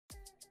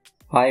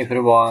Hi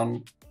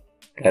everyone,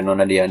 Reno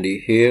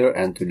Nadiandi here,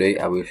 and today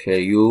I will show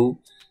you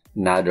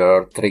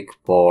another trick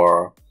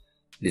for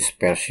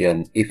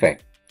dispersion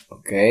effect.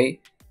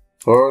 Okay,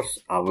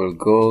 first I will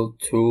go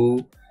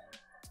to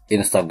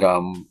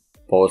Instagram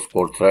post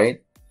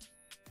portrait.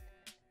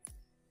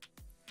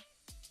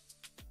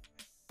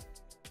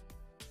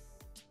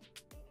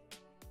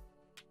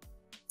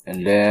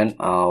 And then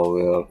I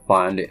will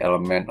find the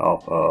element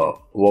of a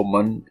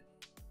woman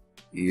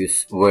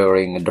is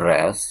wearing a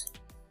dress.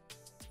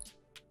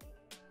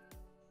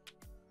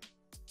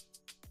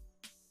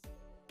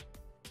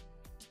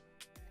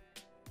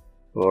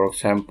 For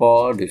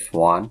example, this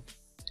one,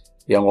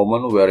 young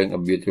woman wearing a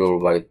beautiful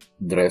white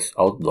dress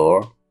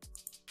outdoor.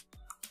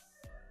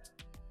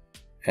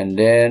 And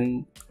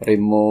then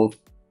remove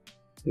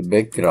the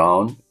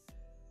background.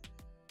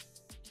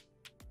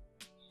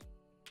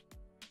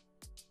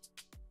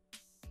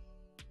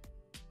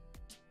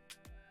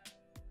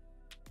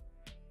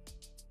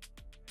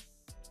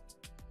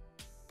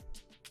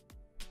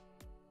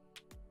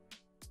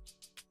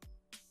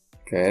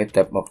 Okay,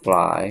 tap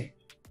apply.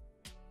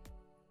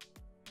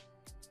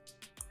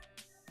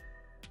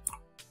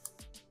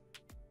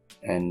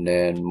 And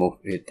then move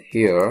it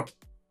here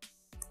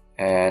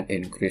and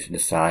increase the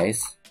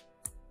size.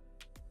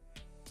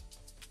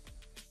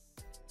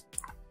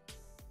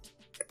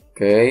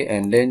 Okay,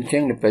 and then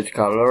change the page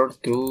color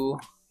to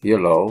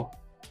yellow.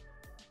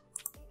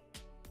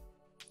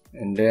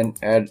 And then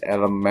add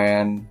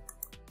element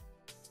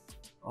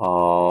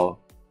of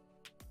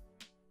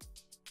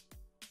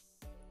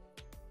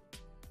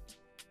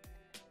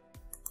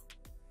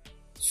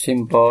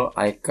simple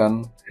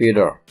icon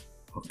feeder.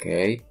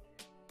 Okay,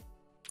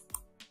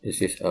 this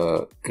is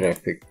a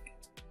graphic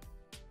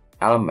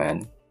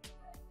element.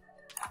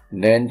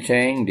 Then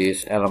change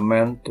this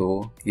element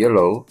to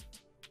yellow.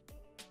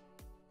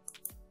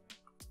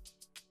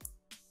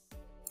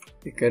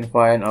 You can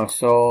find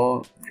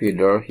also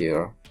feeder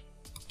here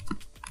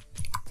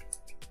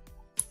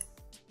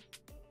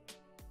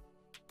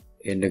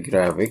in the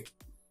graphic.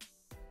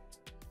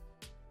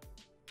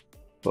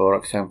 For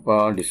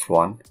example, this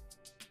one.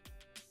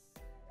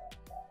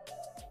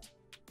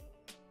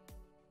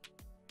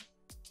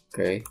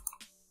 Okay,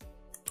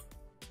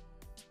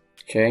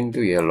 change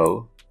to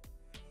yellow.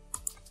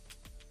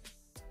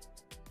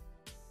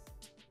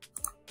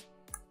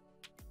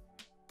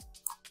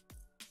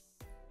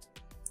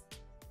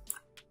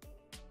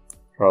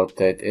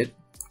 Rotate it.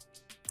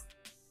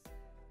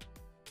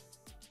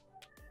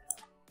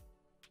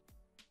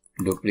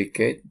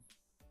 Duplicate.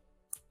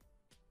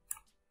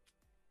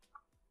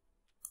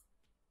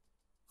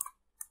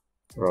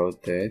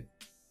 Rotate.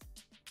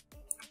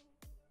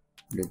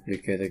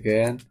 Duplicate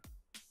again.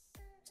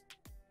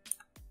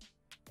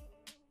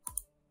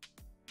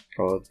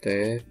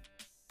 Rotate.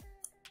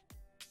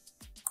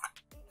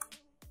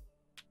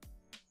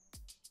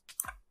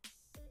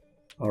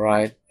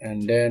 Alright,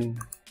 and then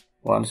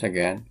once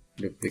again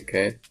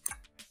duplicate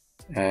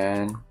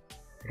and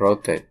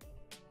rotate.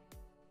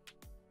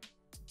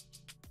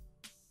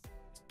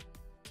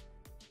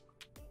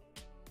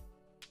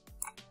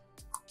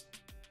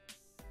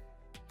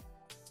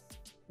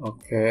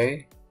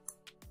 Okay,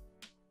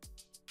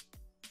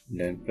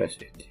 then place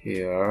it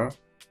here.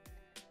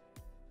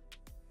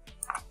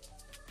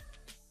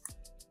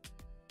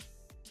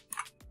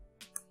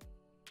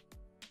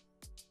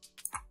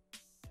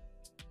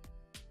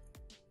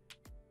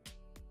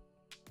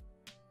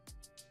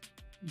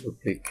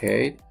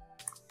 Duplicate,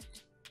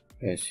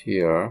 place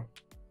here.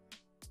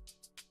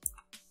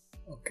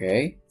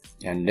 Okay,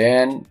 and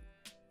then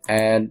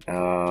add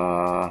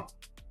a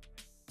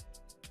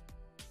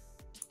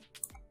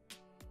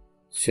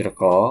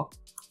circle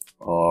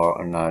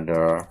or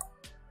another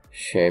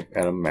shape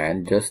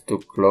element just to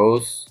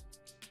close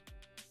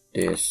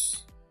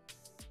this.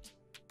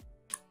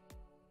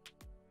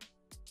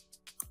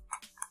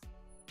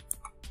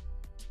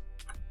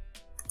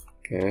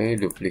 Okay,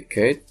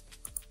 duplicate.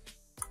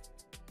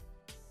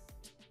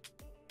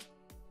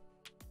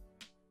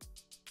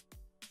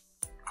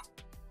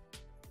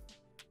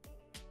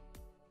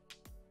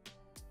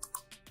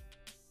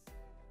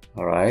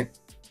 Alright,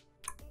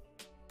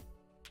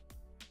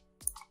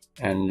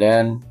 and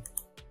then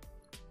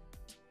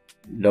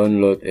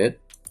download it.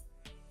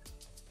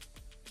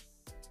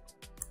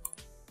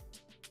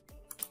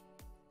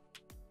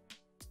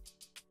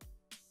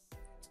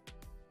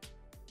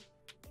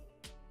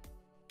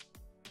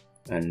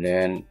 And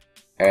then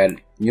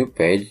add new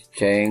page,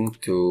 change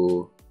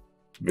to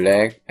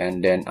black,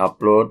 and then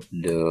upload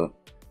the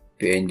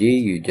PNG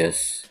you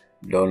just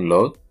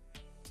download.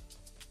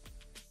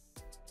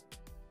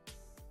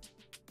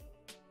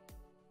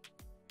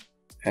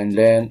 And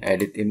then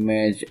edit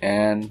image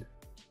and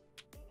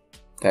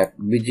tap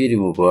BG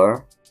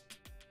remover.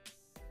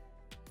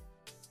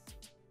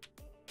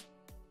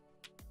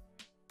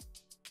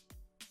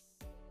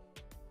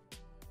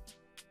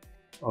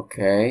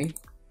 Okay,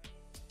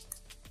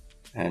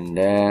 and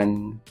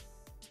then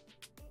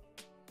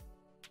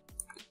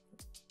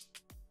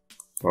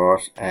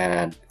first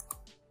add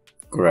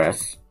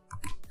grass.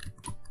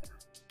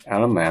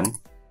 element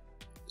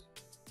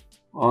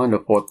on the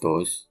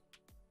photos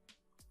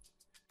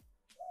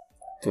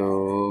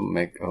to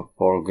make a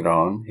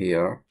foreground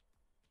here.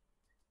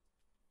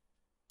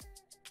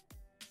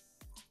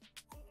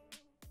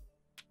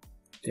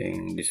 I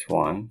think this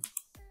one.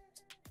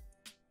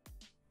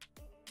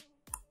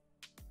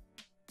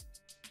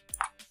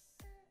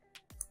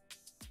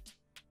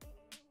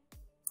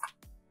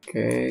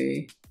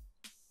 Okay,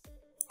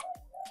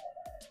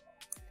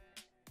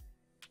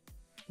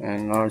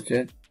 enlarge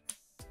it,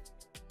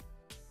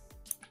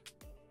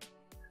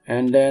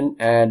 and then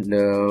add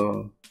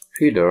the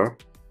feeder.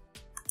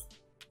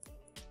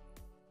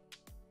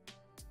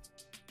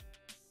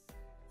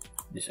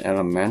 This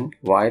element,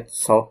 white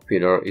soft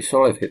feeder,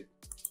 isolated,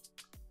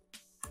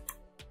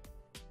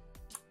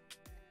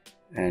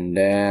 and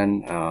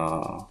then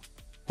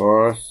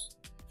first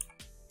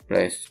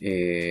place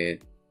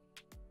it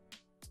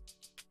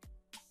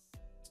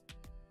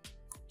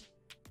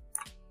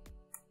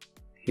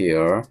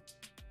here.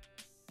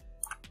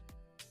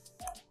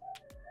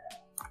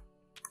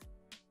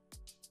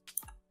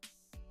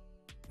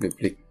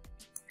 Duplicate,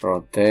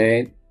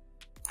 rotate,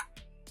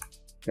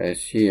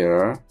 place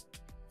here,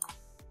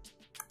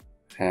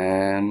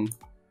 and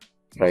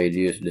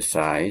reduce the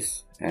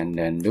size, and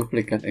then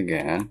duplicate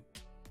again,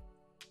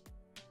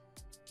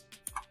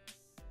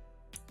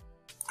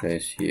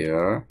 place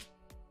here,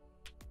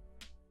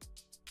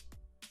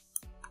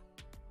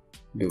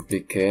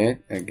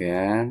 duplicate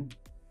again,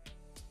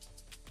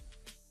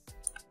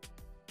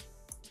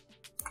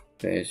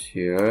 place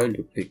here,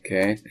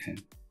 duplicate,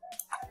 and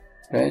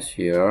place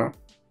here,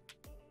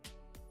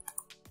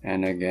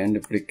 and again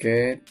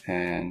duplicate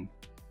and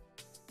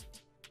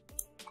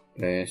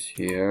place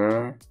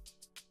here,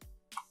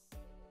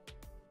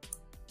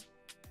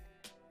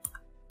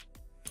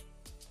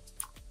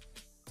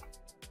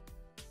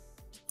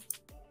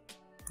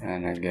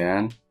 and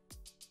again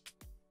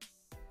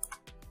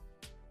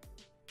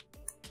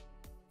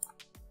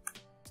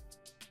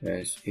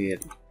place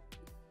it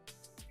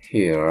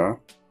here,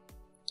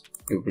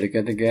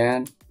 duplicate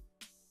again,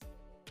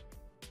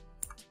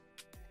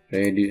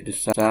 reduce the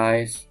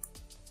size,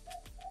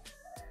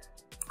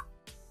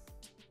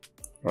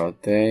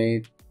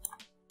 rotate,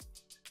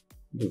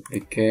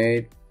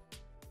 duplicate,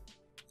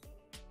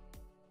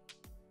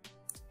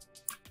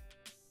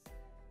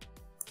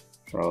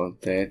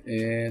 rotate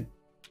it,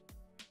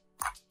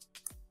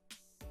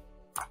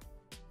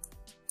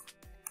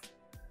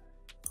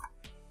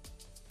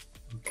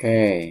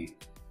 okay,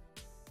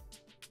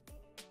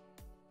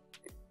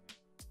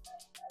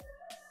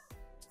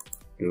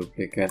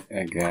 duplicate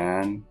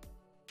again,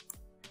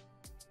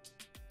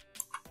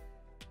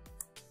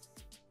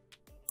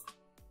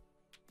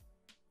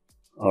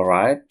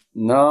 alright,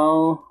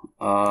 now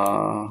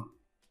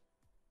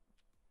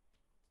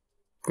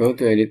go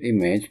to edit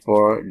image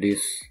for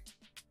this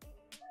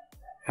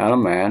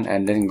element,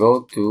 and then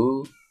go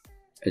to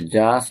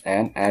adjust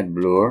and add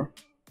blur,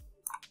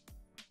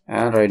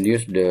 and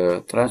reduce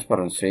the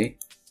transparency,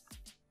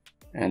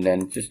 and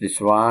then choose this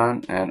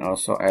one and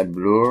also add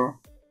blur,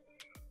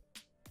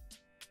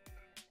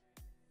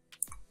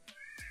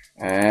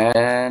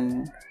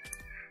 and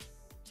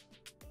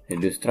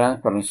reduce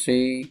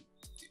transparency,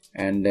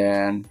 and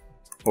then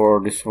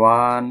for this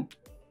one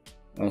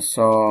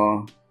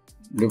also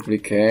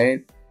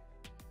duplicate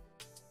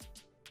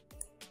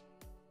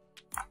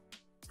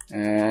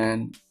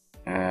and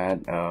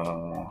add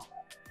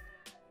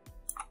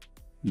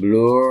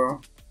blur,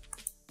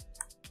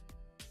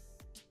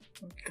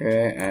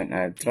 okay, and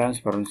add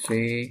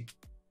transparency,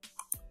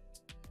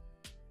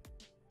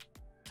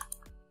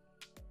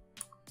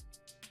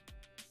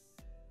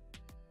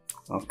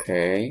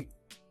 okay,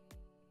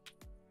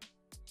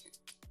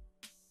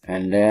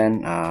 and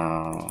then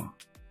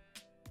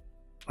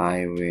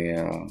I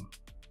will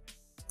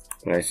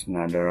place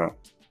another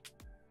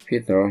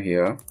filter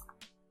here,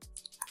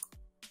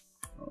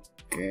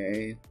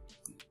 okay,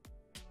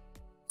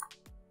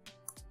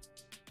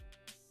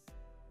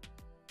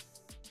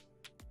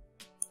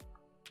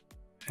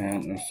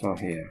 and also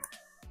here,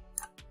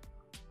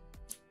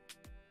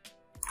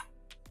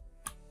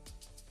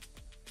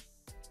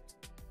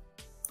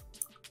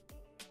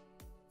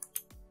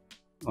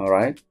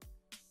 alright,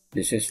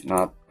 this is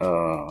not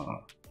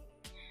a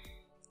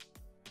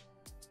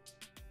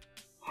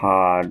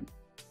hard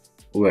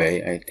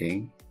way, I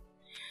think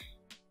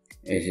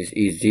it is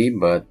easy,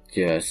 but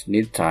just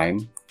need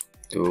time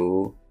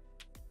to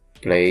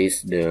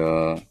place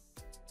the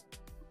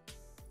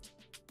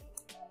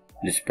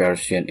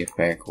dispersion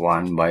effect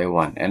one by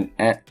one, and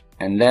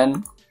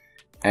then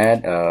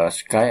add a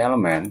sky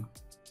element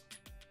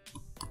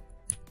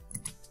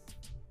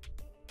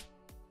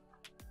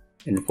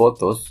in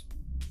photos.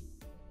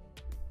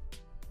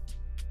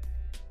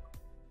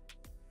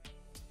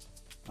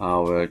 I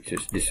will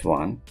choose this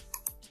one,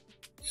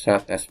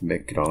 set as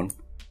background.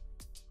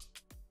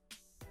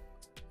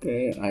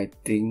 Okay, I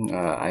think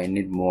I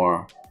need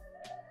more.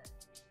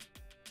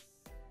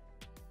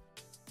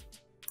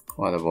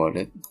 What about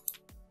it?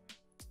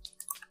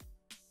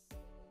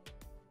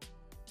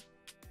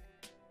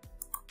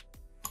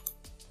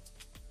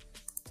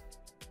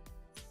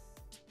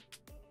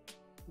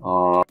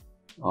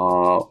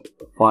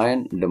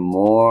 find the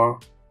more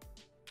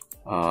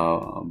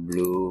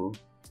blue,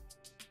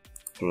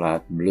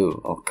 flat blue.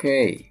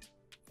 Okay,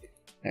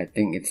 I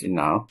think it's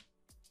enough,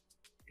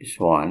 this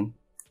one.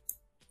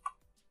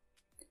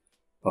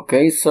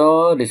 Okay,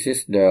 so this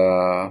is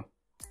the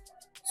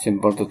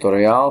simple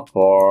tutorial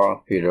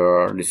for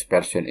feather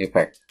dispersion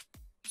effect.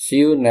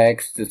 See you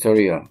next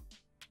tutorial.